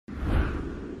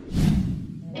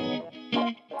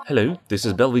Hello, this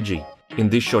is BelVG. In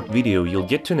this short video, you'll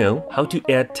get to know how to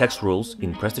add tax rules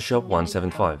in PrestaShop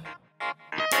 175.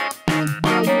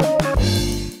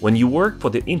 When you work for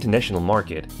the international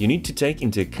market, you need to take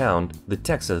into account the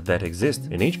taxes that exist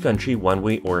in each country one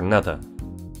way or another.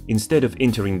 Instead of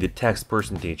entering the tax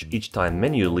percentage each time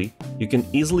manually, you can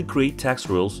easily create tax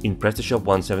rules in PrestaShop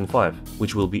 175,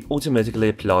 which will be automatically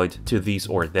applied to this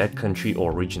or that country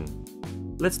or region.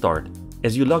 Let's start.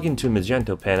 As you log into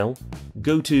Magento panel,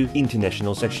 go to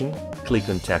International section, click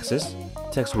on Taxes,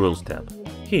 Tax Rules tab.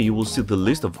 Here you will see the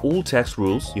list of all tax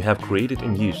rules you have created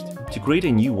and used. To create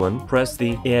a new one, press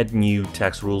the Add New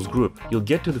Tax Rules group. You'll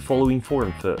get to the following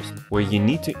form first, where you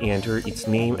need to enter its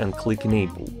name and click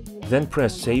Enable. Then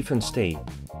press Save and Stay.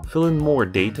 Fill in more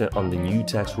data on the new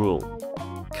tax rule,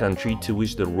 country to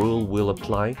which the rule will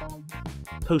apply,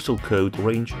 postal code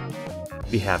range,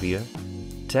 behavior,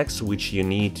 tax which you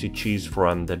need to choose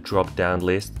from the drop-down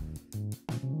list,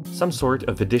 some sort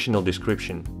of additional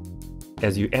description.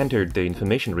 As you enter the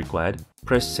information required,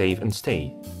 press Save and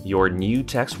Stay. Your new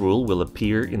tax rule will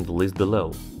appear in the list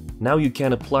below. Now you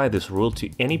can apply this rule to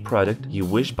any product you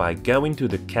wish by going to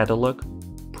the Catalog,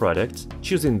 Products,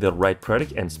 choosing the right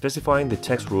product and specifying the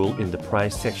tax rule in the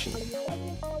Price section.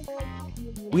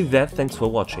 With that, thanks for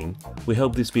watching. We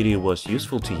hope this video was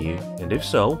useful to you, and if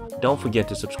so, don't forget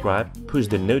to subscribe, push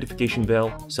the notification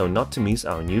bell so not to miss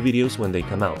our new videos when they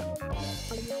come out.